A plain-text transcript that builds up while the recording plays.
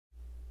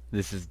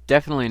This is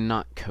definitely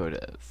not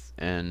Coda's,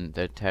 and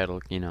the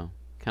title, you know,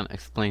 kind of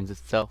explains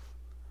itself.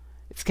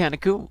 It's kind of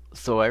cool,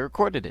 so I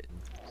recorded it.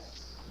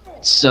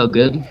 So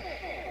good.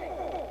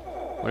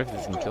 What if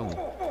this can kill me?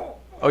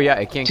 Oh yeah,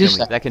 it can Two kill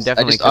me. That can seconds. I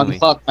definitely just kill me.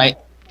 unplugged my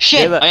shit.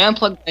 J-Lab, I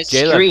unplugged my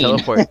J-Lab, screen.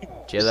 teleport. 2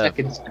 J-Lab.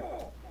 seconds.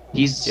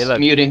 He's J-Lab.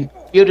 muted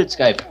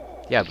Skype.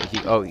 Yeah, but he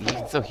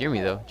can still hear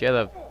me though.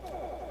 J-Lab.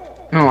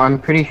 No, I'm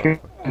pretty sure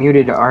he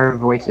muted our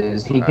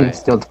voices. He can Alright.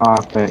 still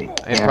talk, but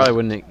I yeah. probably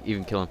wouldn't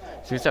even kill him.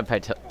 So we stop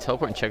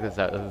teleport and check this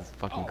out. This is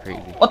fucking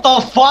crazy. What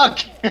the fuck?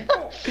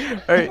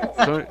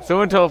 Alright,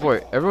 someone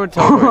teleport. Everyone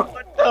teleport.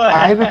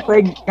 I have a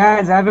plague,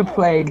 guys. I have a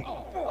plague.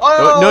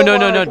 Oh,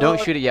 No, don't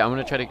shoot it yet. I'm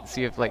gonna try to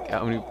see if like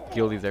how many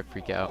guildies I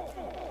freak out.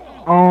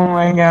 Oh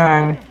my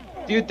god.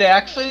 Dude, they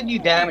actually do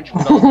damage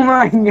from Oh those.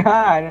 my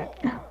god.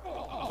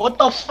 What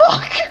the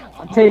fuck?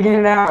 I'm taking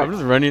it out. I'm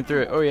just running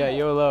through it. Oh yeah,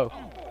 YOLO.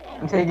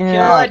 I'm taking it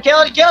Kill out. it, kill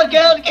it, kill it,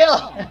 kill it,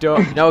 kill it.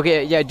 Don't. No,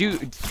 okay, yeah,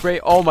 dude, spray.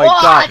 Oh my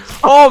What? god.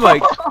 Oh my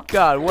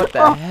god. What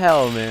the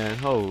hell, man?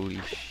 Holy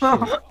shit.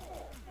 What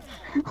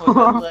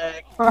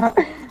the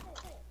heck?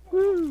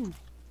 Woo.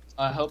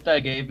 I hope that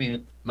gave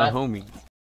me My that- homie.